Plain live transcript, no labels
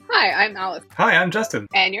Hi, I'm Alice. Hi, I'm Justin.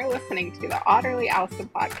 And you're listening to the Otterly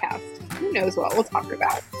Owlsome podcast. Who knows what we'll talk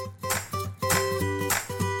about?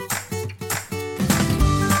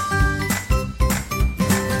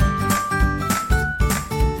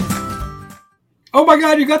 Oh my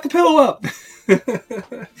god, you got the pillow up!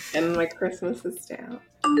 And my Christmas is down.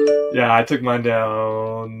 Yeah, I took mine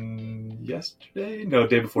down yesterday? No,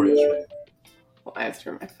 day before yesterday. Well, I have to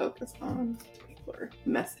turn my focus on. People are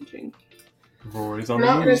messaging. Rory's on I'm the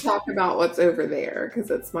not going news. to talk about what's over there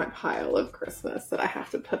because it's my pile of Christmas that I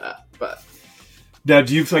have to put up. But Now,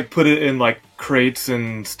 do you put it in crates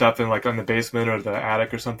and stuff in on the basement or the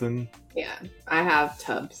attic or something? yeah, I have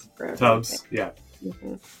tubs for everything. Tubs, yeah.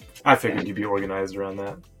 Mm-hmm. I figured you'd be organized around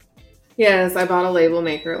that. Yes, I bought a label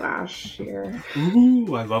maker last year.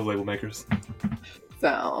 Ooh, I love label makers.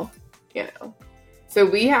 So, So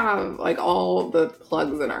we have all the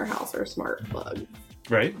plugs in our house are smart plugs.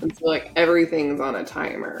 Right? And so everything's on a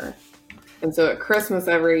timer. And so at Christmas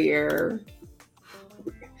every year,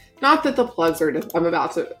 not that the plugs are I'm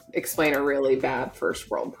about to explain a really bad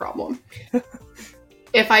first world problem.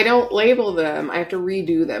 If I don't label them, I have to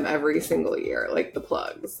redo them every single year, like the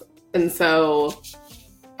plugs. And so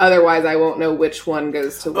otherwise I won't know which one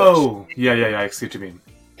goes to which. Oh, yeah, I see what you mean.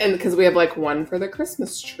 And because we have one for the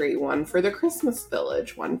Christmas tree, one for the Christmas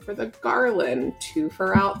village, one for the garland, two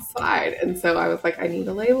for outside. And so I was I need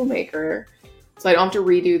a label maker so I don't have to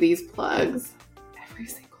redo these plugs every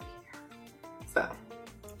single year. So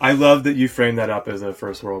I love that you framed that up as a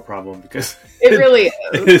first world problem because it really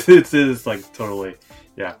is. It is totally,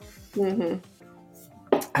 yeah.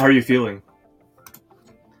 Mm-hmm. How are you feeling?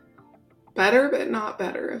 Better, but not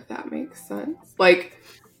better, if that makes sense.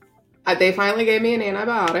 They finally gave me an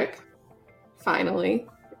antibiotic. Finally.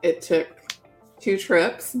 It took 2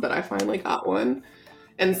 trips, but I finally got one.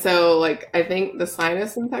 And so, I think the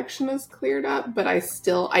sinus infection is cleared up, but I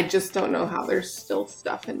just don't know how there's still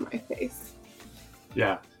stuff in my face.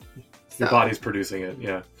 Yeah. Your body's producing it,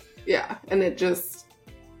 yeah. Yeah, and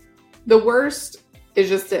the worst is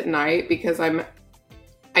just at night because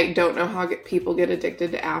I don't know how people get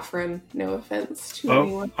addicted to Afrin. No offense to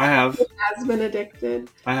anyone I have. who has been addicted.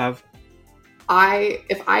 I have.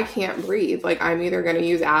 If I can't breathe, I'm either going to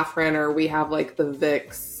use Afrin or we have the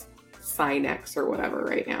Vicks Sinex or whatever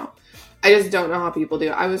right now. I just don't know how people do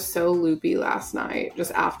it. I was so loopy last night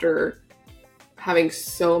just after having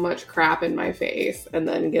so much crap in my face and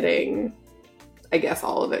then getting, I guess,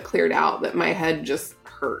 all of it cleared out that my head just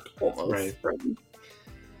hurt almost. Right.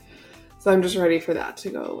 So I'm just ready for that to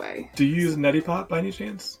go away. Do you use Neti Pot by any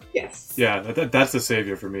chance? Yes. Yeah, that's the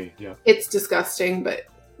savior for me, yeah. It's disgusting, but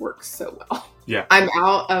works so well. Yeah. I'm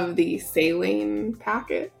out of the saline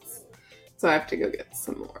packets, so I have to go get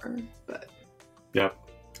some more. But yep,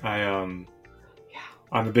 I'm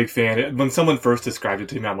a big fan. When someone first described it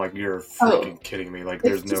to me, I'm like, "You're freaking kidding me!"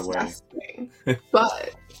 There's no way.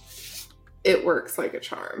 But it works like a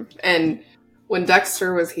charm. And when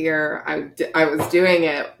Dexter was here, I was doing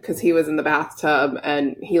it because he was in the bathtub,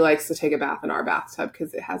 and he likes to take a bath in our bathtub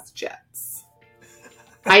because it has jets.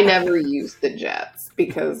 I never use the jets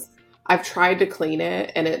because I've tried to clean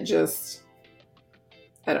it and it just,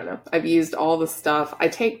 I don't know. I've used all the stuff. I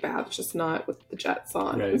take baths, just not with the jets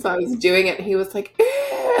on. Right. And so I was doing it and he was like,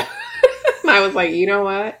 eh. And I was like, you know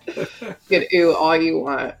what? You can ooh all you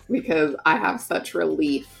want because I have such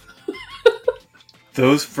relief.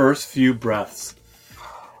 Those first few breaths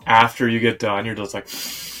after you get done, you're just like,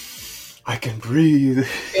 I can breathe. I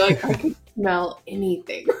feel like I can smell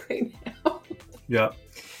anything right now. Yeah.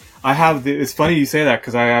 I have it's funny you say that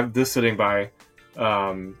because I have this sitting by.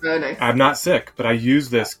 Oh, nice. I'm not sick, but I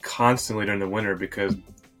use this constantly during the winter because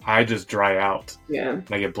I just dry out. Yeah.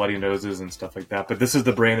 And I get bloody noses and stuff like that. But this is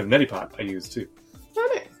the brand of Neti Pot I use too.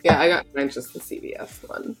 Oh, nice. Yeah, I got mine just the CVS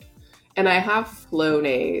one. And I have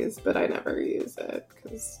Flonase, but I never use it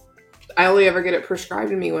because I only ever get it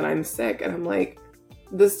prescribed to me when I'm sick. And I'm like,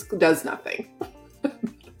 this does nothing.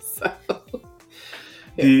 So...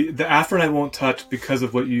 The Afrin I won't touch because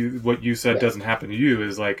of what you said doesn't happen to you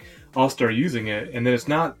is I'll start using it and then it's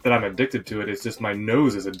not that I'm addicted to it, it's just my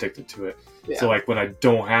nose is addicted to it. Yeah. So when I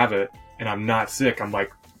don't have it and I'm not sick, I'm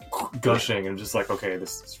gushing and just okay,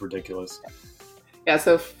 this is ridiculous. Yeah,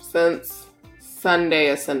 so since Sunday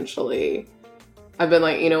essentially, I've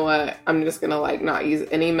been you know what, I'm just gonna not use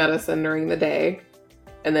any medicine during the day,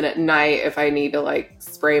 and then at night if I need to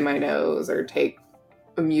spray my nose or take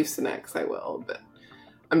a Mucinex I will, but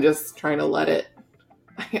I'm just trying to let it,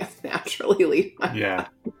 I guess, naturally leave my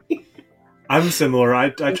body. I'm similar. I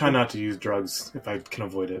try not to use drugs if I can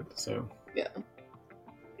avoid it. So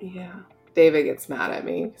yeah. David gets mad at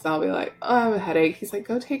me because I'll be like, oh, I have a headache. He's like,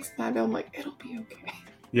 go take some Advil. I'm like, it'll be okay.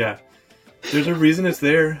 Yeah. There's a reason it's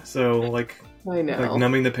there, so like I know. Like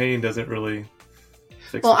numbing the pain doesn't really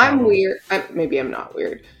fix Well, the problem. I'm weird. Maybe I'm not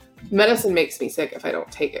weird. Medicine makes me sick if I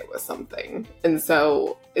don't take it with something. And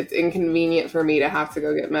so it's inconvenient for me to have to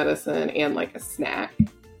go get medicine and like a snack.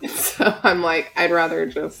 And so I'm like, I'd rather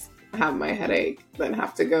just have my headache than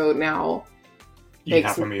have to go now Eat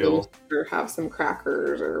half a meal. Or have some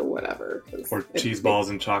crackers or whatever. Or cheese balls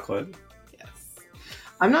and chocolate. Yes.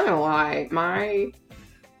 I'm not going to lie. My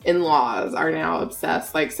in-laws are now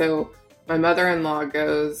obsessed. Like, so my mother-in-law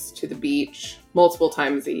goes to the beach multiple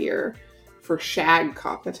times a year for Shag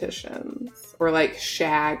competitions. Or like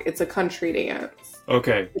Shag. It's a country dance.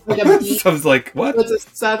 Okay. It's like a beach. I was like, what? It's a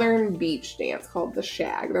southern beach dance called the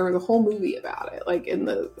Shag. There was a whole movie about it, like in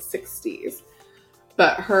the 60s.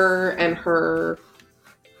 But her and her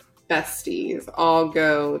besties all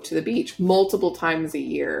go to the beach multiple times a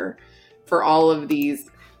year for all of these.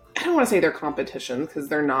 I don't want to say they're competitions because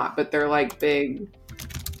they're not, but they're like big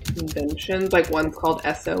conventions. Like one's called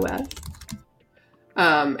SOS.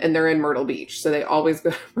 And they're in Myrtle Beach. So they always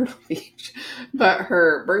go to Myrtle Beach. But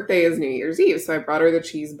her birthday is New Year's Eve. So I brought her the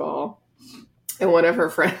cheese ball. And one of her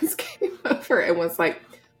friends came over and was like,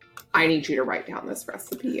 I need you to write down this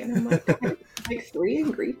recipe. And I'm like, I have like 3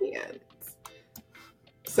 ingredients.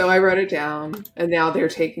 So I wrote it down. And now they're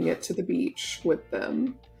taking it to the beach with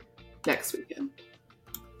them next weekend.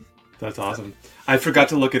 That's awesome. I forgot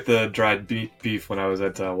to look at the dried beef when I was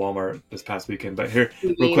at Walmart this past weekend. But here,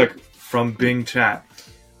 real quick, from Bing Chat,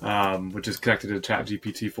 which is connected to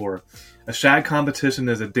ChatGPT-4. A Shag competition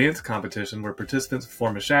is a dance competition where participants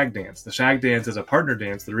perform a Shag dance. The Shag dance is a partner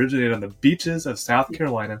dance that originated on the beaches of South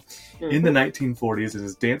Carolina in the 1940s and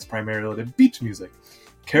is danced primarily to beach music.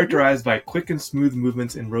 Characterized by quick and smooth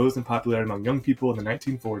movements and rose in popularity among young people in the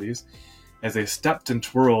 1940s as they stepped and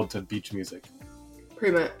twirled to beach music.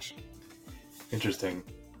 Pretty much. Interesting.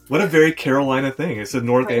 What a very Carolina thing. It's the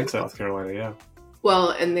North and South Carolina, yeah.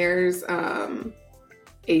 Well, and there's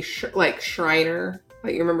a Shriner.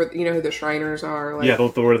 Like, you remember, you know who the Shriners are? Like, yeah,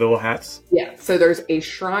 they'll wear the little hats. Yeah, so there's a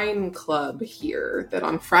Shrine Club here that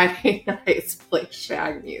on Friday nights plays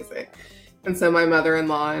Shag music. And so my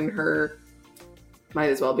mother-in-law and her, might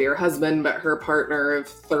as well be her husband, but her partner of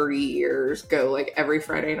 30 years go like every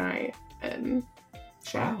Friday night and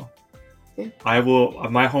Shag. Wow. Yeah. I will,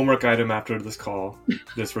 my homework item after this call,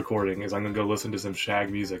 this recording, is I'm going to go listen to some Shag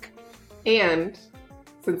music. And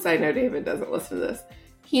since I know David doesn't listen to this,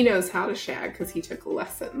 he knows how to shag because he took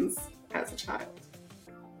lessons as a child.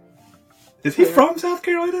 Is he from South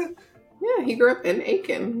Carolina? Yeah, he grew up in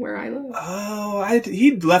Aiken, where I live. Oh,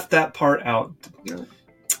 he left that part out. No.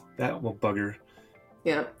 That little bugger.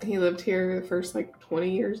 Yeah, he lived here the first 20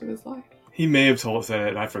 years of his life. He may have said it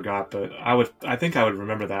and I forgot, but I think I would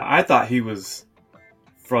remember that. I thought he was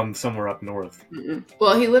from somewhere up north. Mm-mm.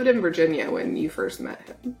 Well, he lived in Virginia when you first met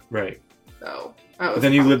him. Right. So, but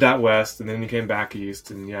then he lived out west, and then he came back east,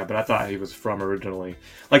 and yeah. But I thought he was from originally.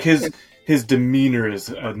 Like his demeanor is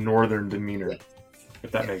a northern demeanor,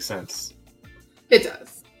 if that makes sense. It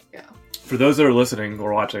does. Yeah. For those that are listening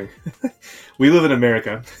or watching, we live in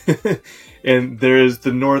America, and there's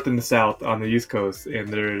the north and the south on the East Coast, and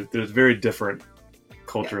there's very different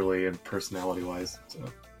culturally and personality wise. So.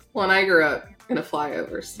 Well, and I grew up in a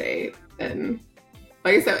flyover state, and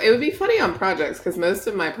like I said, it would be funny on projects because most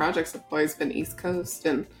of my projects have always been East Coast,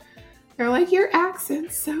 and they're like, your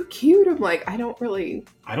accent's so cute. I'm like, I don't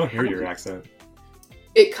hear your accent.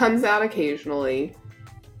 It comes out occasionally,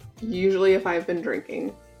 usually if I've been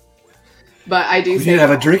drinking. But I do We need to have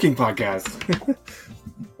a drinking podcast.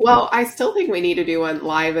 Well, I still think we need to do one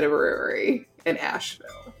live at a brewery in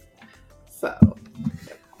Asheville. So.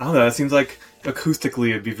 I don't know, it seems like acoustically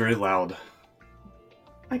it'd be very loud.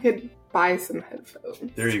 I could buy some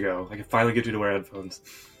headphones. There you go. I can finally get you to wear headphones.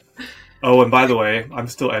 Oh, and by the way, I'm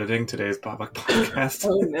still editing today's podcast.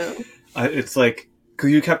 Oh, no. It's like, because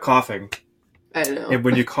you kept coughing. I know. And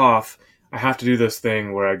when you cough, I have to do this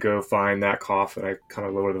thing where I go find that cough and I kind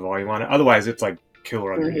of lower the volume on it. Otherwise, it's like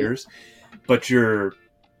killer on your ears. But your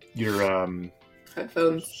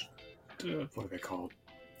headphones. What are they called?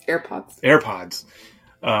 AirPods.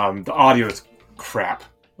 The audio is crap.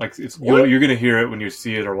 Like you're gonna hear it when you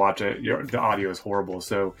see it or watch it. The audio is horrible.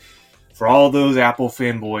 So for all those Apple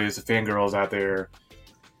fanboys, fangirls out there,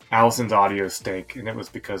 Allison's audio stank, and it was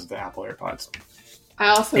because of the Apple AirPods.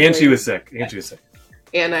 She was sick.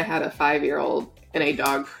 And I had a 5-year-old in a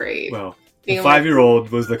dog crate. Well, the 5-year-old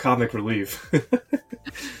was the comic relief.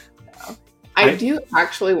 I do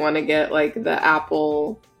actually want to get the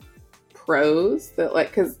Apple Pros that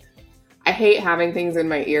because I hate having things in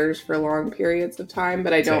my ears for long periods of time,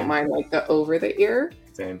 but I don't mind the over the ear.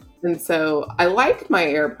 Same. And so I liked my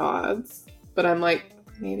AirPods, but I'm like,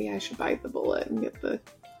 maybe I should bite the bullet and get the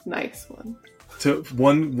nice one. So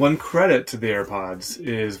one credit to the AirPods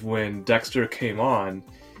is when Dexter came on,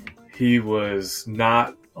 he was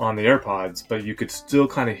not on the AirPods, but you could still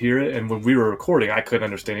kind of hear it. And when we were recording, I couldn't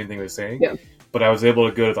understand anything he was saying. Yeah. But I was able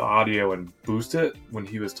to go to the audio and boost it when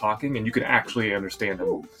he was talking, and you could actually understand him.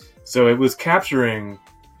 Ooh. So it was capturing,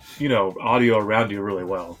 audio around you really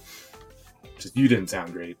well. Just you didn't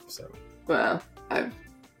sound great. So. Well, I've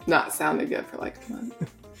not sounded good for like a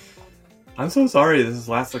month. I'm so sorry. This is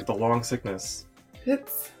the long sickness.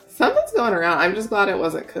 Something's going around. I'm just glad it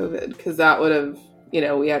wasn't COVID, because that would have,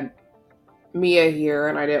 we had Mia here,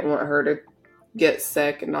 and I didn't want her to get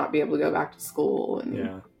sick and not be able to go back to school.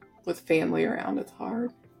 And with family around, it's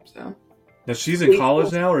hard. So now she's in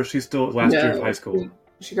college now, or is she still last year of high school?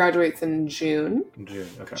 She graduates in June.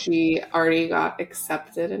 Okay. She already got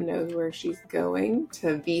accepted and knows where she's going,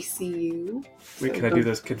 to VCU. Wait, can I do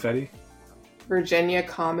this confetti? Virginia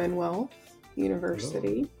Commonwealth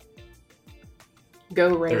University.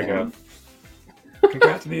 Go Rams. There we go.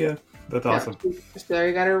 Congrats, Mia. That's awesome. She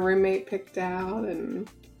already got her roommate picked out, and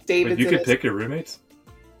David's. Wait, you could pick your roommates?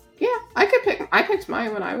 Yeah, I could pick. I picked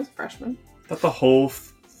mine when I was a freshman. That's the whole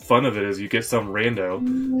fun of it, is you get some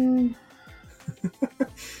rando.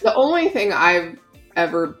 The only thing I've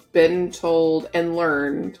ever been told and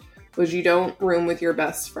learned was you don't room with your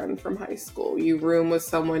best friend from high school. You room with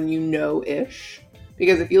someone you know-ish.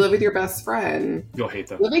 Because if you live with your best friend, you'll hate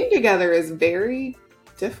them. Living together is very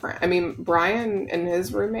different. I mean, Brian and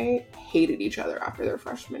his roommate hated each other after their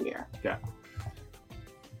freshman year. Yeah.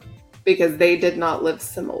 Because they did not live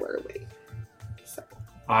similarly. So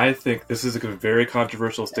I think this is a very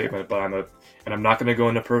controversial statement, but I'm not going to go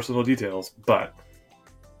into personal details, but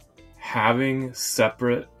having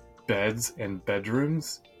separate beds and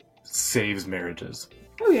bedrooms saves marriages.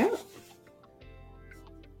 Oh, yeah.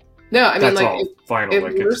 No, I mean,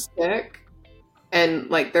 if you're sick, and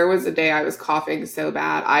there was a day I was coughing so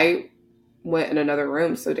bad, I went in another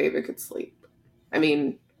room so David could sleep. I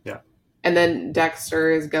mean, yeah. And then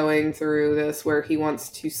Dexter is going through this where he wants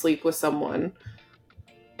to sleep with someone,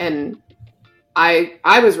 and I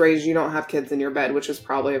was raised, you don't have kids in your bed, which is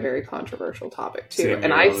probably a very controversial topic too. Same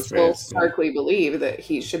and I still starkly believe that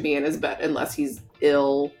he should be in his bed unless he's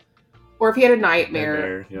ill. Or if he had a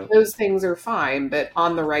nightmare, those things are fine. But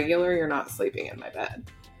on the regular, you're not sleeping in my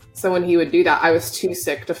bed. So when he would do that, I was too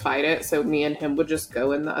sick to fight it. So me and him would just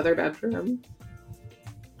go in the other bedroom,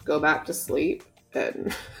 go back to sleep,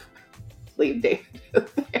 and leave David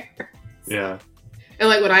there. Yeah. And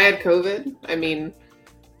when I had COVID, I mean,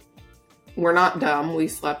 we're not dumb. We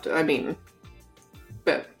slept,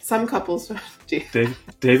 but some couples do.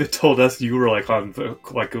 David told us you were on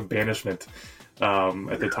a banishment.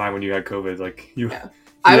 At the time when you had COVID,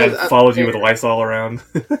 I followed you with Lysol around.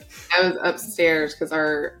 I was upstairs because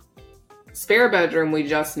our spare bedroom we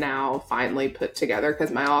just now finally put together, because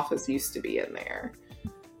my office used to be in there,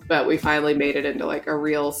 but we finally made it into a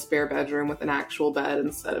real spare bedroom with an actual bed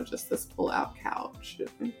instead of just this pull-out couch.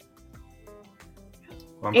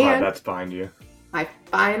 I'm glad that's behind you. I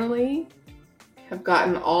finally have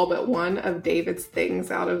gotten all but one of David's things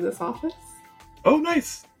out of this office. Oh,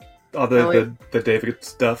 nice. Oh, the David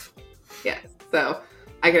stuff. Yeah, so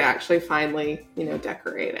I could actually finally,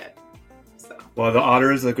 decorate it. So. Well, the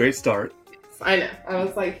otter is a great start. Yes, I know. I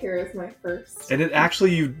was like, here is my first. And it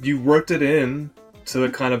actually, you worked it in so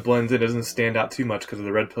it kind of blends in. It doesn't stand out too much because of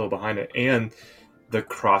the red pillow behind it and the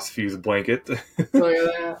cross-fused blanket. Look at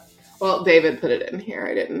that. Well, David put it in here.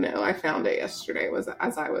 I didn't know. I found it yesterday.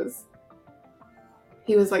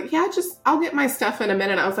 He was like, yeah, I'll get my stuff in a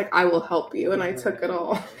minute. I was like, I will help you. And I took it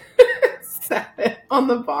all, sat it on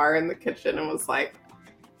the bar in the kitchen, and was like,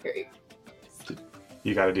 here you go.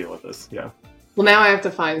 You got to deal with this. Yeah. Well, now I have to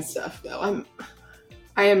find stuff, though.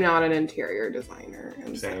 I am not an interior designer.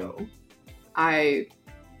 And Same. So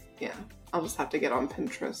I'll just have to get on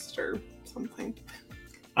Pinterest or something.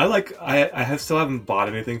 I still haven't bought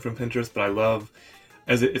anything from Pinterest, but I love,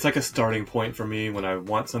 it's like a starting point for me when I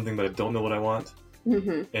want something, but I don't know what I want.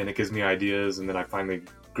 Mm-hmm. And it gives me ideas, and then I finally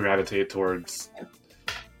gravitate towards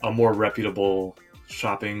a more reputable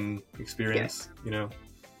shopping experience, Yeah.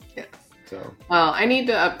 So. Well, I need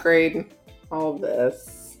to upgrade all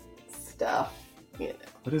this stuff,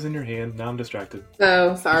 What is in your hand? Now I'm distracted.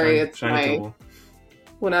 Oh, sorry. It's shiny tool.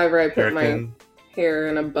 Whenever I put Hairpin. my hair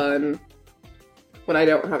in a bun, when I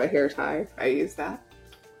don't have a hair tie, I use that.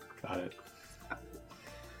 Got it.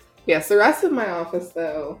 Yes, the rest of my office,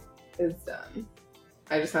 though, is done.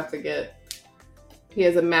 I just have to he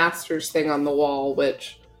has a master's thing on the wall,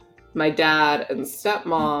 which my dad and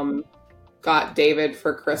stepmom got David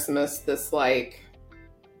for Christmas this like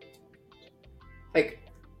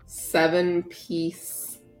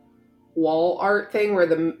 7-piece wall art thing where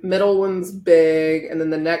the middle one's big and then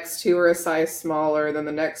the next two are a size smaller than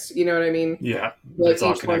the next, you know what I mean? Yeah, like it's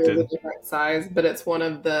all each one connected. is a different size, but it's one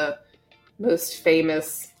of the most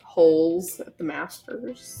famous holes at the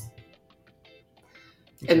Masters.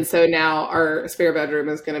 Okay. And so now our spare bedroom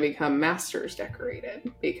is going to become Masters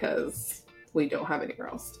decorated because we don't have anywhere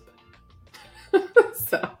else to put it.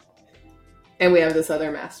 So, and we have this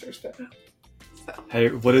other Masters photo. So. Hey,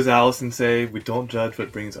 what does Allison say? We don't judge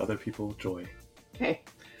what brings other people joy. Hey,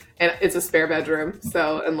 and it's a spare bedroom,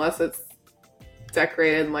 so unless it's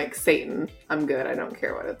decorated like Satan, I'm good. I don't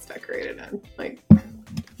care what it's decorated in. Like,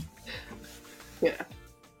 you know.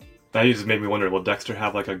 Now you just made me wonder, will Dexter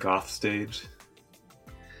have like a goth stage?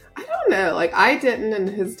 I don't know. Like, I didn't and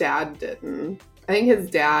his dad didn't. I think his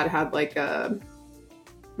dad had like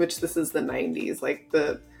which this is the 90s, like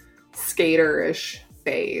the skater-ish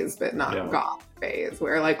phase, but not goth phase,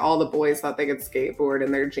 where like all the boys thought they could skateboard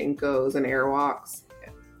in their Jinkos and Airwalks.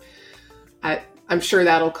 I'm sure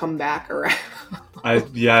that'll come back around.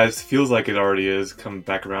 It feels like it already is come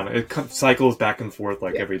back around. It cycles back and forth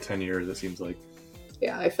like every 10 years, it seems like.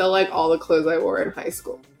 Yeah, I feel like all the clothes I wore in high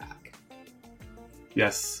school are back.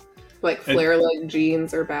 Yes. Like flare-leg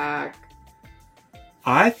jeans are back.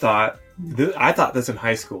 I thought this in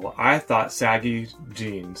high school. I thought saggy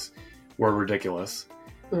jeans were ridiculous.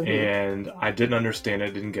 Mm-hmm. And I didn't understand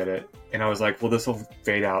it, didn't get it. And I was like, well, this will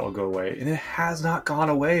fade out, it'll go away. And it has not gone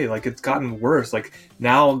away. Like, it's gotten worse. Like,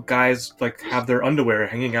 now guys, like, have their underwear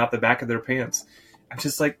hanging out the back of their pants. I'm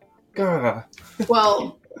just like, ugh.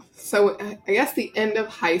 Well, so I guess the end of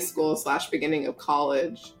high school / beginning of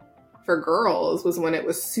college for girls was when it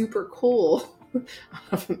was super cool. I don't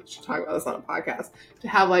know if I should talk about this on a podcast. To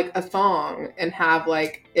have, like, a thong and have,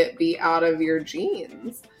 like, it be out of your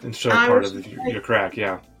jeans. And show part of your crack,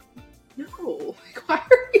 yeah. No, like, why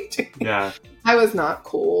are you doing that? Yeah. I was not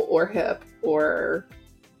cool or hip or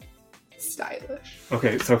stylish.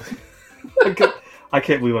 Okay, so I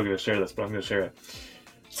can't believe I'm going to share this, but I'm going to share it.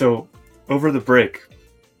 So, over the break,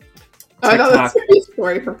 I know that's a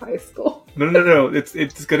story from high school. No.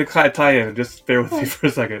 It's going to tie in. Just bear with me for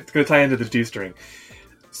a second. It's going to tie into the G-string.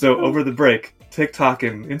 So, over the break, TikTok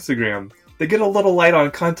and Instagram, they get a little light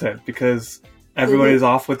on content because everyone is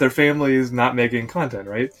off with their families, not making content,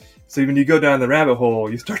 right? So when you go down the rabbit hole,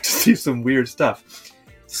 you start to see some weird stuff.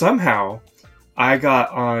 Somehow, I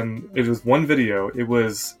got on, it was one video, it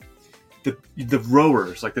was the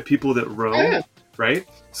rowers, like the people that row, right?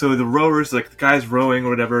 So the rowers, like the guy's rowing or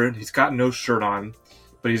whatever, and he's got no shirt on,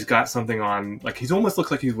 but he's got something on, like he almost looks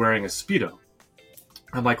like he's wearing a Speedo.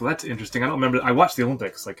 I'm like, well, that's interesting. I don't remember, I watch the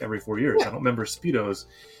Olympics like every 4 years. I don't remember Speedos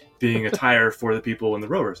being attire for the people in the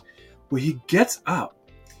rowers. Well, he gets up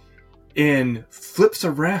and flips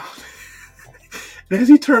around. And as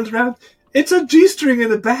he turns around, it's a G-string in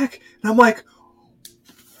the back. And I'm like,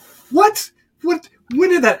 what? When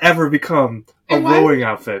did that ever become a rowing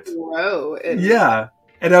outfit? Row. Yeah.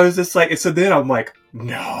 And I was just like, so then I'm like,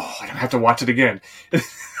 no, I don't have to watch it again.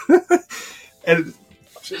 And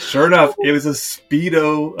sure enough, it was a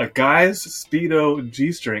guy's Speedo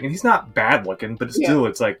G-string. And he's not bad looking, but still,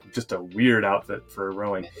 it's like just a weird outfit for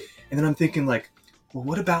rowing. And then I'm thinking like, well,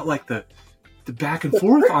 what about like the back and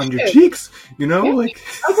forth on your cheeks? You know, like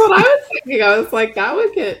that's what I was thinking. I was like, that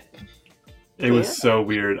would get. It was so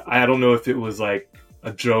weird. I don't know if it was like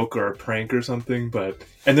a joke or a prank or something,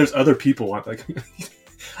 and there's other people on like.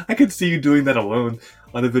 I could see you doing that alone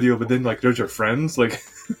on the video, but then like there's your friends like.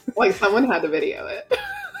 Like someone had to video it.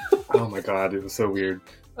 Oh my god, it was so weird.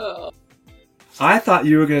 Oh. I thought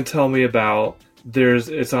you were going to tell me about.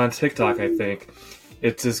 It's on TikTok, I think.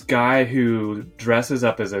 It's this guy who dresses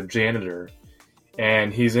up as a janitor,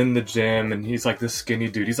 and he's in the gym, and he's like this skinny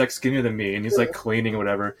dude. He's like skinnier than me, and he's like cleaning or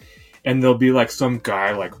whatever. And there'll be like some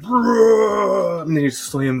guy like, and then he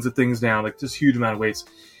slams the things down, like this huge amount of weights.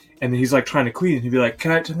 And then he's like trying to clean, and he'd be like,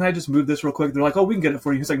 can I just move this real quick? They're like, oh, we can get it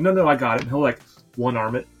for you. He's like, no, I got it. And he'll like one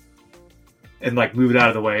arm it and like move it out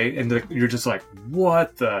of the way. And you're just like,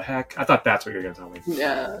 what the heck? I thought that's what you were going to tell me.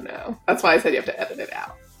 No. That's why I said you have to edit it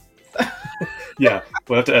out. Yeah,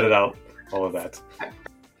 we'll have to edit out all of that.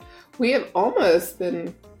 We have almost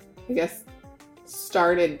been, I guess,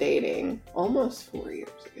 started dating almost 4 years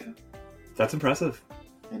ago. That's impressive.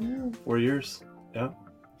 I know. 4 years. Yeah.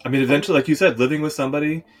 I mean, eventually, like you said, living with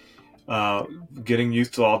somebody, getting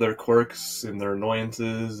used to all their quirks and their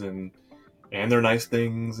annoyances and their nice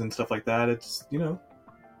things and stuff like that. It's, you know.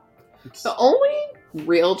 The only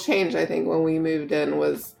real change, I think, when we moved in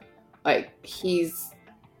was, like,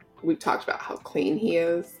 we talked about how clean he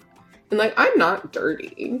is. And like, I'm not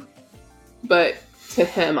dirty, but to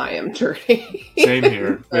him, I am dirty. Same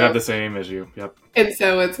here. We have the same as you. Yep. And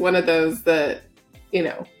so it's one of those that, you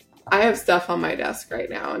know, I have stuff on my desk right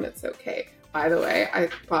now and it's okay. By the way,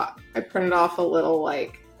 I printed off a little,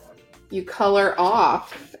 like, you color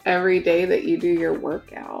off every day that you do your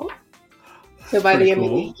workout. So by the end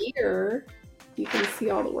of the year, you can see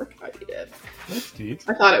all the workout you did. That's neat.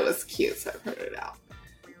 I thought it was cute, so I printed it out.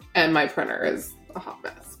 And my printer is a hot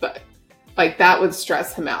mess, but like that would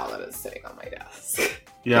stress him out that it's sitting on my desk.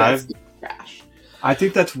 Yeah, trash. I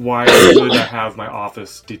think that's why it's good to have my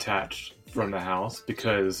office detached from the house,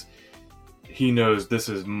 because he knows this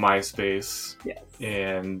is my space. Yes.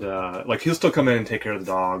 And like he'll still come in and take care of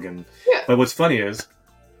the dog. But what's funny is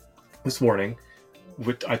this morning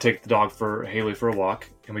I take the dog Haley for a walk,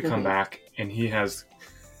 and we come back and he has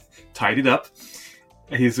tidied up.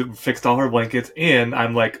 He's fixed all her blankets, and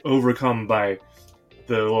I'm like overcome by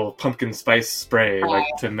the little pumpkin spice spray, like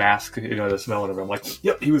to mask, the smell of it. I'm like,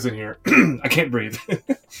 yep, he was in here. I can't breathe.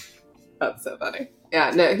 That's so funny.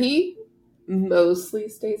 Yeah, no, he mostly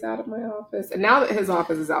stays out of my office. And now that his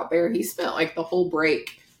office is out there, he spent like the whole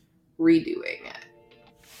break redoing it.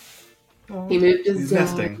 Oh, he moved his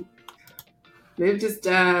desk. Moved his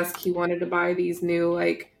desk. He wanted to buy these new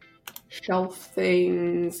like shelf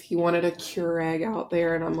things. He wanted a Keurig out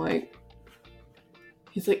there, and I'm like,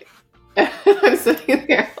 he's like, I'm sitting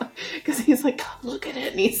there because he's like, look at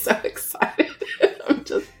it, and he's so excited. I'm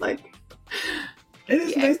just like, it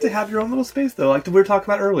is nice to have your own little space, though. Like we were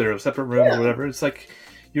talking about earlier, a separate room or whatever. It's like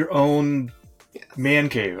your own man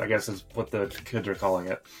cave, I guess is what the kids are calling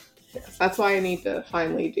it. Yes, that's why I need to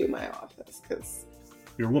finally do my office, because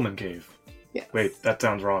your woman cave. Yes. Wait, that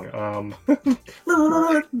sounds wrong.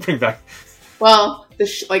 Bring back. Well, the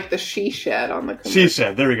she shed on the commercial. She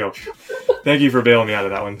shed. There we go. Thank you for bailing me out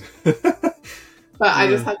of that one. But I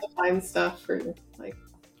just have to find stuff for like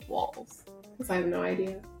walls, because I have no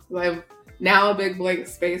idea. I have now a big blank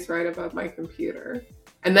space right above my computer,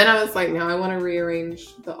 and then I was like, now I want to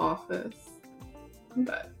rearrange the office.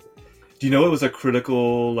 But do you know it was a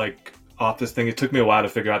critical like office thing? It took me a while to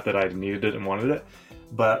figure out that I needed it and wanted it,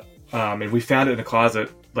 but. And we found it in a closet,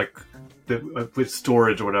 like with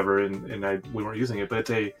storage or whatever, and we weren't using it. But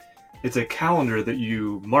it's a calendar that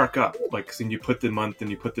you mark up, like, and you put the month and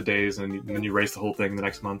you put the days, and then you erase the whole thing the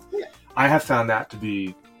next month. Yeah. I have found that to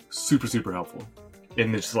be super, super helpful.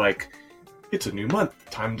 And it's like, it's a new month,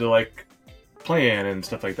 time to like plan and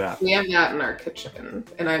stuff like that. We have that in our kitchen,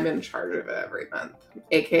 and I'm in charge of it every month.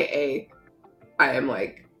 AKA, I am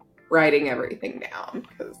like writing everything down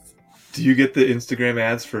because. Do you get the Instagram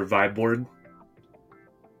ads for Vibe Board?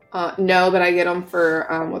 No, but I get them for,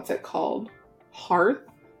 what's it called? Hearth?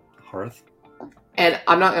 And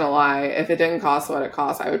I'm not going to lie, if it didn't cost what it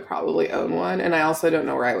costs, I would probably own one. And I also don't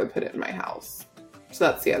know where I would put it in my house. So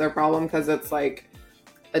that's the other problem, because it's like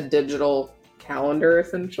a digital calendar,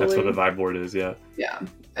 essentially. That's what a Vibe Board is, yeah. Yeah.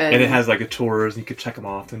 And it has like a chores, and you can check them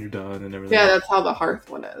off when you're done and everything. Yeah, that's how the Hearth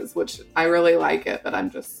one is, which I really like it, but I'm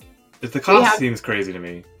just... The cost seems crazy to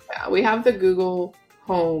me. Yeah, we have the Google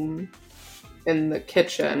Home in the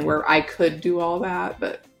kitchen where I could do all that,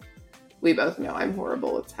 but we both know I'm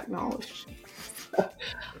horrible with technology. So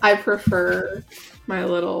I prefer my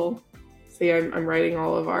little... See, I'm writing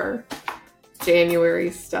all of our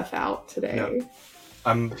January stuff out today. Yep.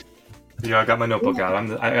 I got my notebook out.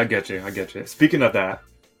 I get you. Speaking of that,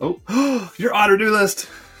 your to-do list.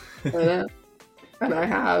 And I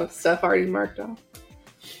have stuff already marked off.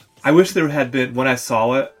 I wish there had been, when I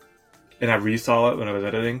saw it, and I resaw it when I was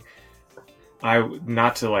editing,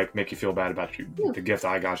 not to like make you feel bad about the gift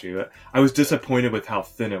I got you, I was disappointed with how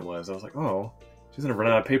thin it was. I was like, oh, she's gonna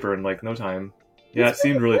run out of paper in like no time. Yeah, it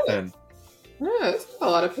seemed really thin. Yeah, it's a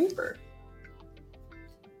lot of paper.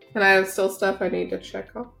 And I have still stuff I need to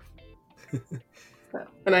check off.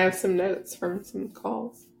 And I have some notes from some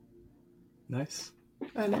calls. Nice.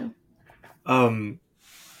 I know.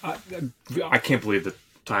 I can't believe the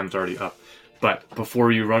time's already up. But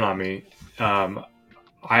before you run on me,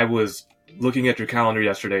 I was looking at your calendar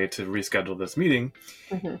yesterday to reschedule this meeting,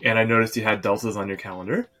 and I noticed you had deltas on your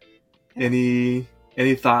calendar. Any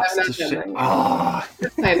thoughts to share? I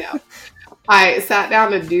know. I sat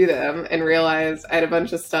down to do them and realized I had a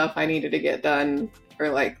bunch of stuff I needed to get done for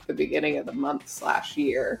like the beginning of the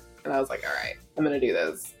month/year. And I was like, all right, I'm going to do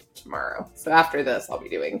those tomorrow. So after this, I'll be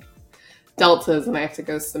doing deltas, and I have to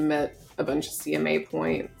go submit a bunch of CMA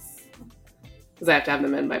points because I have to have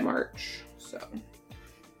them in by March. So.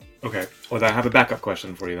 Okay. Well, I have a backup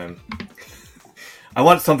question for you then. I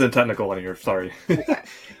want something technical in here. Sorry. Okay.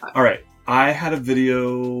 All right. I had a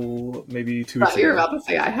video maybe 2 weeks ago. You were about to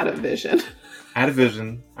say I had a vision. I had a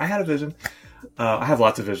vision. I have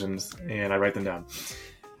lots of visions, and I write them down.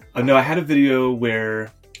 No, I had a video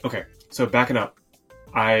where... Okay, so backing up.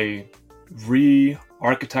 I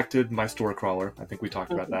re-architected my store crawler. I think we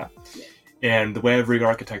talked about that. And the way I've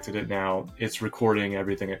re-architected it now, it's recording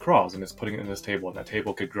everything it crawls, and it's putting it in this table, and that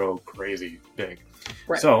table could grow crazy big.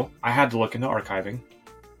 Right. So I had to look into archiving,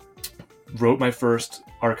 wrote my first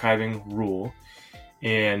archiving rule,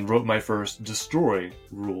 and wrote my first destroy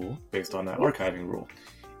rule based on that archiving rule.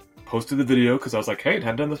 Posted the video because I was like, hey, I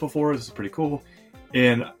hadn't done this before. This is pretty cool.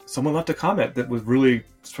 And someone left a comment that was really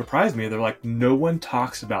surprised me. They're like, no one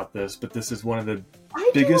talks about this, but this is one of the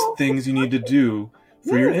biggest things you need to do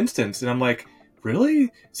for your instance. And I'm like, really?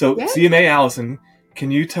 So CMA Allison, can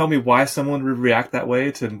you tell me why someone would react that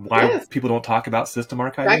way to why people don't talk about system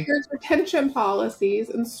archiving? Records retention policies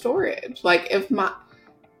and storage.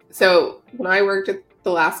 So when I worked at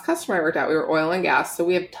the last customer I worked at, we were oil and gas. So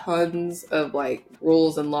we have tons of like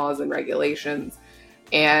rules and laws and regulations.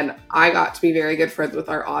 And I got to be very good friends with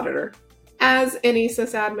our auditor, as any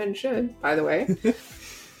sysadmin should, by the way.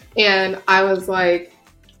 And I was like,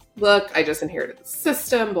 look, I just inherited the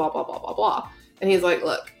system, blah, blah, blah, blah, blah. And he's like,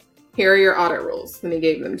 look, here are your audit rules. And he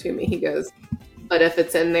gave them to me. He goes, but if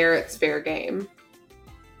it's in there, it's fair game.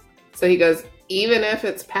 So he goes, even if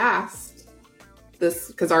it's past this,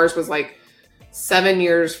 because ours was like 7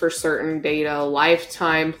 years for certain data,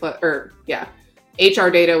 lifetime, HR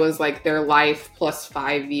data was like their life plus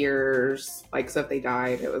 5 years. Like, so if they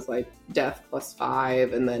died, it was like death plus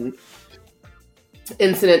 5. And then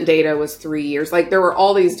incident data was 3 years. Like, there were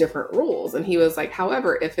all these different rules. And he was like,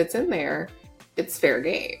 however, if it's in there, it's fair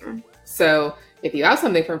game. So if you have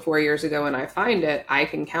something from 4 years ago and I find it, I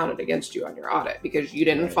can count it against you on your audit because you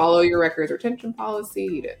didn't follow your records retention policy.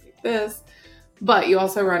 You didn't do this. But you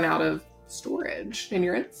also run out of storage in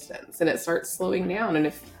your instance and it starts slowing down. And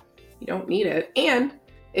if you don't need it. And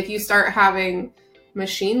if you start having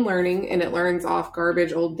machine learning and it learns off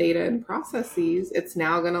garbage old data and processes, it's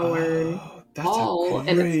now going to learn all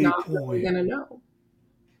and it's not really going to know.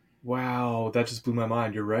 Wow, that just blew my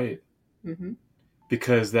mind. You're right. Mm-hmm.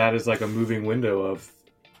 Because that is like a moving window of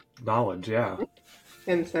knowledge. Yeah.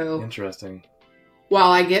 And so interesting.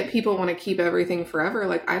 While I get people want to keep everything forever,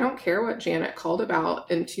 like I don't care what Janet called about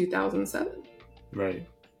in 2007. Right.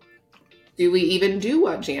 Do we even do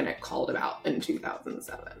what Janet called about in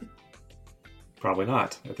 2007? Probably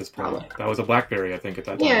not at this point. That was a BlackBerry, I think, at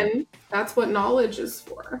that time. And that's what knowledge is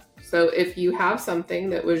for. So if you have something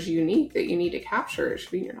that was unique that you need to capture, it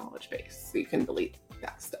should be in your knowledge base. So you can delete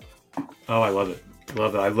that stuff. Oh, I love it.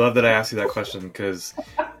 I love that I asked you that question because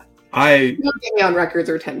don't get me on records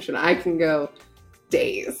retention. I can go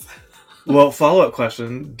days. Well, follow-up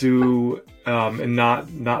question. And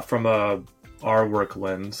not from our work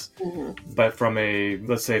lens, but from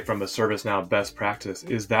let's say from a ServiceNow best practice,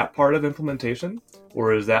 is that part of implementation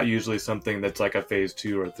or is that usually something that's like a phase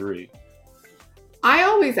 2 or 3? I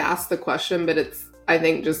always ask the question, but I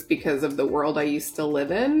think just because of the world I used to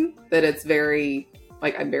live in, that it's very,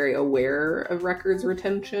 I'm very aware of records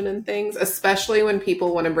retention and things, especially when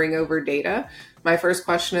people want to bring over data. My first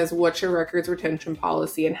question is, what's your records retention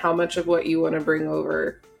policy and how much of what you want to bring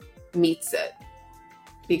over meets it?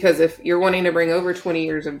 Because if you're wanting to bring over 20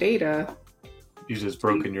 years of data, you've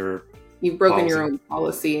broken your own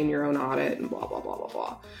policy and your own audit and blah, blah, blah, blah,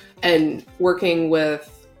 blah. And working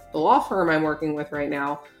with the law firm I'm working with right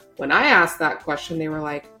now, when I asked that question, they were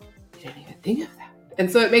like, you didn't even think of that. And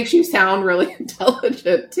so it makes you sound really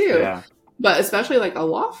intelligent too. Yeah. But especially like a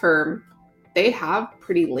law firm, they have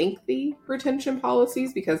pretty lengthy retention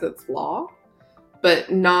policies because it's law, but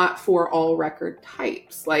not for all record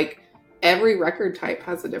types. Like, every record type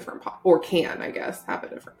has a different, or can, I guess, have a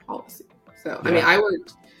different policy. So, yeah. I mean, I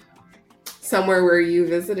worked somewhere where you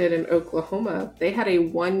visited in Oklahoma. They had a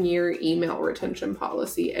 1-year email retention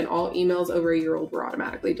policy, and all emails over a year old were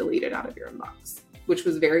automatically deleted out of your inbox, which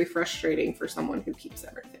was very frustrating for someone who keeps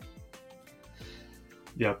everything.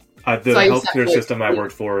 Yep. The healthcare system I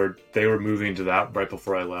worked for, they were moving to that right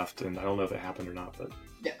before I left, and I don't know if it happened or not, but...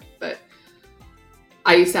 Yeah, but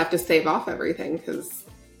I used to have to save off everything because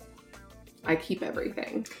I keep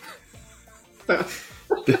everything. So.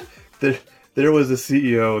 There was a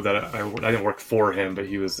CEO that I didn't work for him, but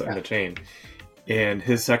he was in a chain. And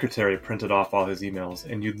his secretary printed off all his emails.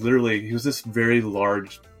 And he was this very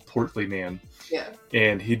large, portly man. Yeah.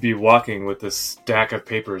 And he'd be walking with this stack of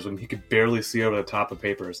papers and he could barely see over the top of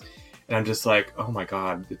papers. And I'm just like, oh my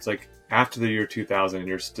God, it's like after the year 2000 and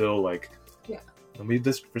you're still like, let me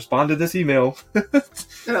just respond to this email.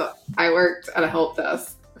 So I worked at a help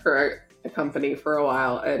desk for a company for a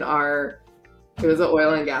while, and it was an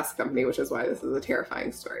oil and gas company, which is why this is a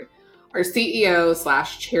terrifying story. our CEO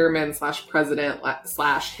 / chairman / president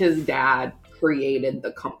 / his dad created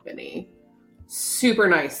the company. Super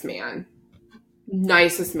nice man.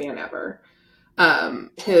 Nicest man ever.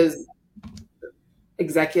 His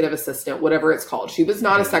executive assistant, whatever it's called. She was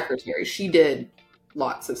not a secretary. She did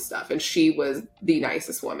lots of stuff, and she was the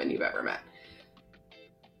nicest woman you've ever met.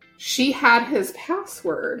 She had his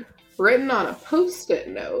password written on a Post-it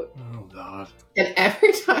note. Oh, God. And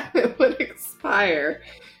every time it would expire,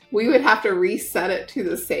 we would have to reset it to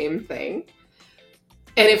the same thing.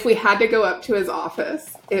 And if we had to go up to his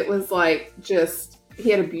office, it was like he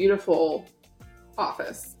had a beautiful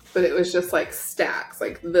office, but it was just like stacks,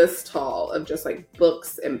 like this tall of just like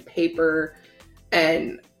books and paper.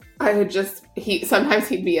 And I would sometimes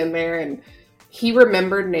he'd be in there and he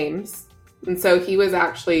remembered names. And so he was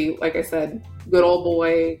actually, like I said, good old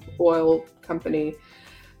boy, oil company.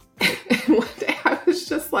 And one day I was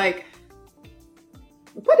just like,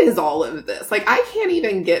 what is all of this? Like, I can't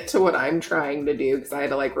even get to what I'm trying to do because I had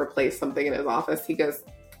to like replace something in his office. He goes,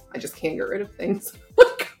 I just can't get rid of things.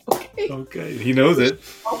 Okay. He knows it.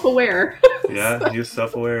 Self-aware. Yeah, he's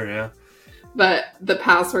self-aware, yeah. But the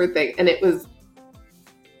password thing, and it was,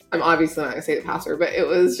 I'm obviously not going to say the password, but it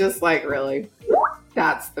was just like, really,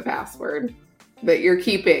 that's the password that you're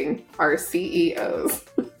keeping our CEO's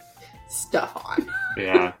stuff on.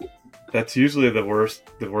 Yeah. That's usually the worst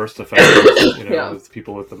offenders, with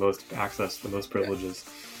people with the most access, the most privileges.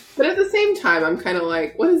 Yeah. But at the same time, I'm kind of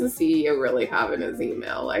like, what does the CEO really have in his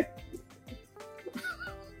email? Like,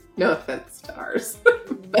 no offense to ours.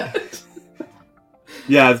 But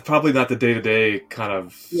yeah, it's probably not the day-to-day kind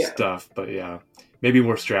of stuff, but yeah. Maybe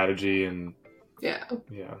more strategy and I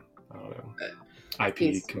don't know.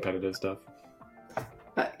 IP competitive stuff.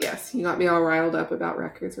 But yes, you got me all riled up about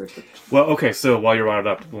records retention. Well, okay, so while you're riled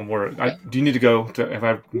up, one more. Do you need to go? Have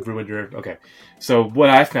I ruined your... Okay. So what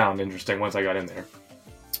I found interesting once I got in there,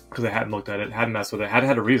 because I hadn't looked at it, hadn't messed with it, hadn't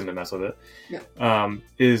had a reason to mess with it,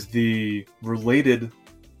 is the related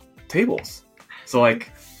tables. So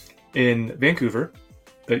like in Vancouver,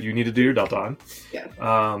 that you need to do your Delta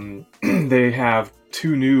on, they have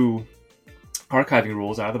 2 new archiving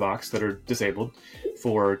rules out of the box that are disabled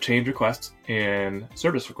for change requests and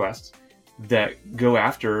service requests that go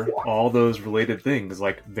after all those related things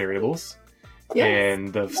like variables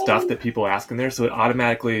and the stuff that people ask in there. So it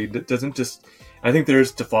automatically doesn't just... I think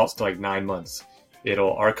there's defaults to like 9 months.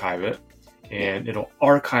 It'll archive it and it'll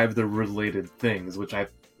archive the related things, which I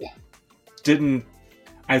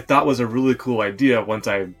thought was a really cool idea once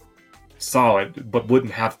I saw it, but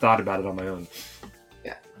wouldn't have thought about it on my own.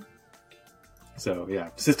 Yeah. So yeah,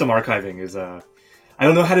 system archiving is I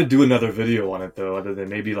don't know how to do another video on it though, other than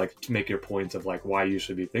maybe like to make your points of like why you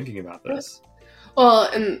should be thinking about this. Well,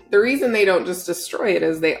 and the reason they don't just destroy it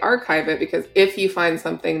is they archive it, because if you find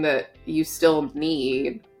something that you still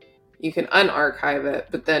need, you can unarchive it,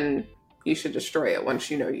 but then you should destroy it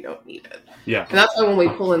once you know you don't need it. Yeah. And that's why when we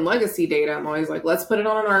pull in legacy data, I'm always like, let's put it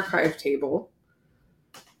on an archive table,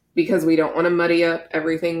 because we don't want to muddy up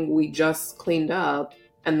everything we just cleaned up.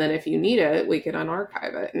 And then if you need it, we can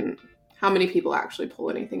unarchive it. And how many people actually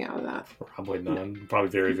pull anything out of that? Probably none. No. Probably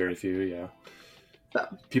very, very few, yeah. So.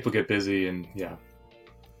 People get busy and, yeah.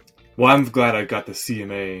 Well, I'm glad I got the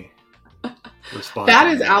CMA response.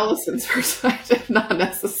 That is Allison's perspective, not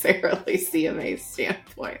necessarily CMA's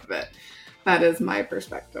standpoint, but that is my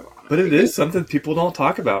perspective on it. But it is something people don't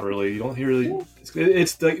talk about, really. You don't hear really...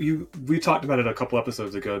 It's like we talked about it a couple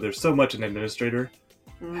episodes ago. There's so much an administrator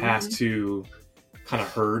has to kind of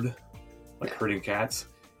herd, like herding cats.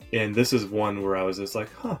 And this is one where I was just like,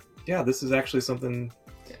 this is actually something...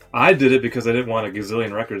 Yeah. I did it because I didn't want a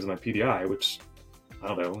gazillion records in my PDI, which, I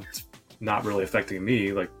don't know, it's not really affecting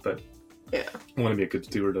me, but I want to be a good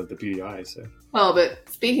steward of the PDI, so... Well, but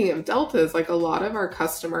speaking of deltas, like a lot of our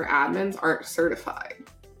customer admins aren't certified.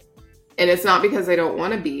 And it's not because they don't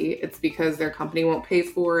want to be, it's because their company won't pay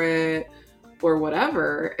for it or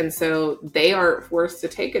whatever. And so they are forced to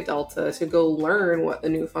take a delta to go learn what the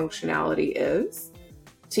new functionality is,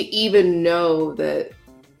 to even know that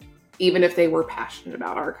even if they were passionate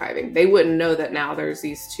about archiving, they wouldn't know that now there's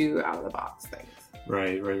these 2 out of the box things.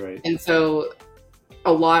 Right. And so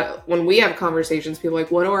a lot, when we have conversations, people are like,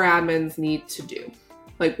 what do our admins need to do?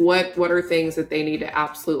 Like, what are things that they need to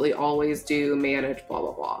absolutely always do, manage, blah,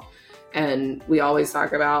 blah, blah. And we always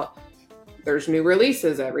talk about there's new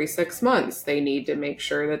releases every 6 months. They need to make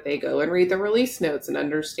sure that they go and read the release notes and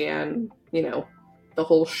understand, the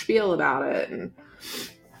whole spiel about it. And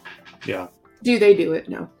yeah. Do they do it?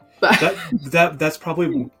 No. But that's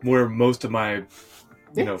probably where most of my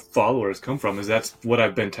followers come from. Is that's what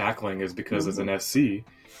I've been tackling, is because as an SC,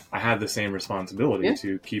 I had the same responsibility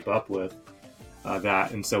to keep up with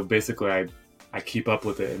that. And so basically I keep up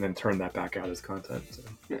with it and then turn that back out as content.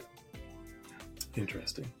 So.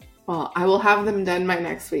 Interesting. Well, I will have them done by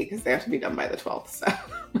next week because they have to be done by the 12th. So.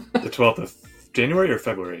 The 12th of January or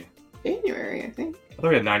February? January, I think. I thought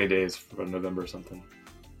we had 90 days from November or something.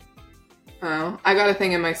 Oh, I got a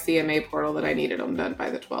thing in my CMA portal that I needed them done by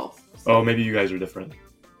the 12th. So. Oh, maybe you guys are different.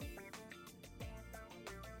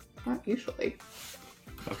 Not usually.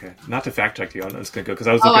 Okay, not to fact check you. I'm just gonna go because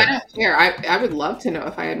I was. I don't care. I would love to know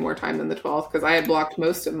if I had more time than the 12th because I had blocked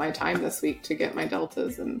most of my time this week to get my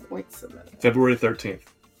deltas and points submitted. February 13th.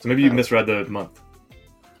 So maybe you misread the month.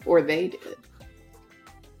 Or they did.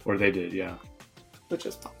 Or they did, yeah. Which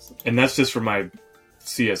is possible. And that's just for my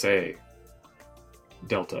CSA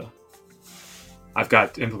delta. I've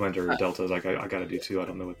got implementer deltas. I got to do too. I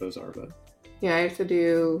don't know what those are, but yeah, I have to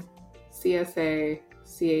do CSA,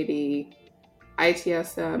 CAD.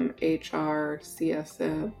 ITSM, HR,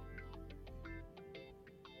 CSM.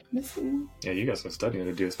 Missing. Yeah, you guys have studying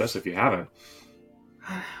to do, especially if you haven't.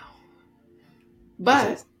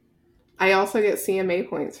 But I also get CMA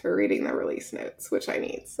points for reading the release notes, which I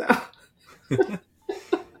need. So.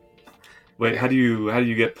 Wait, how do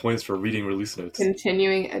you get points for reading release notes?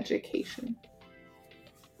 Continuing education.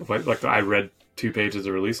 Like I read 2 pages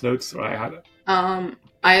of release notes, or I had it.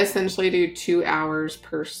 I essentially do 2 hours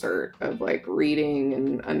per cert of like reading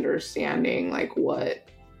and understanding like what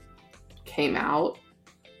came out.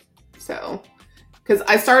 So, because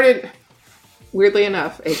I started, weirdly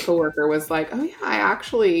enough, a coworker was like, "Oh yeah, I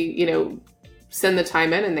actually, send the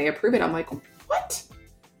time in and they approve it." I'm like, "What?"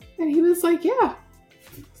 And he was like, "Yeah."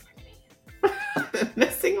 I'm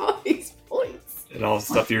missing all these points. And all the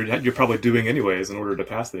stuff you're probably doing anyways in order to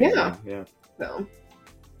pass the exam. Yeah. So.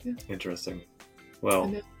 Yeah. Interesting.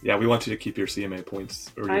 Well, yeah, we want you to keep your CMA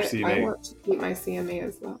points or your CMA. I want to keep my CMA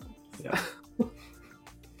as well. So. Yeah.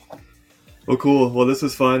 Well, cool. Well, this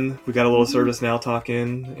was fun. We got a little ServiceNow talk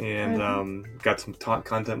in, and got some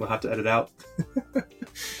content we'll have to edit out.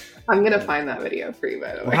 I'm gonna find that video for you,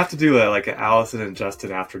 by the way. We'll have to do an Allison and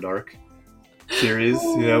Justin After Dark series,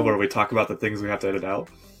 where we talk about the things we have to edit out.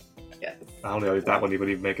 Yes. I don't know if that one would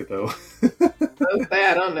even make it though.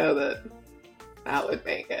 I don't know that would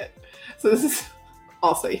make it. So this is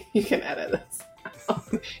also, you can edit this.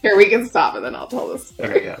 Here, we can stop and then I'll tell this story.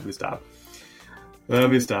 Okay, yeah, we stop. Let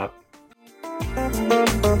me stop.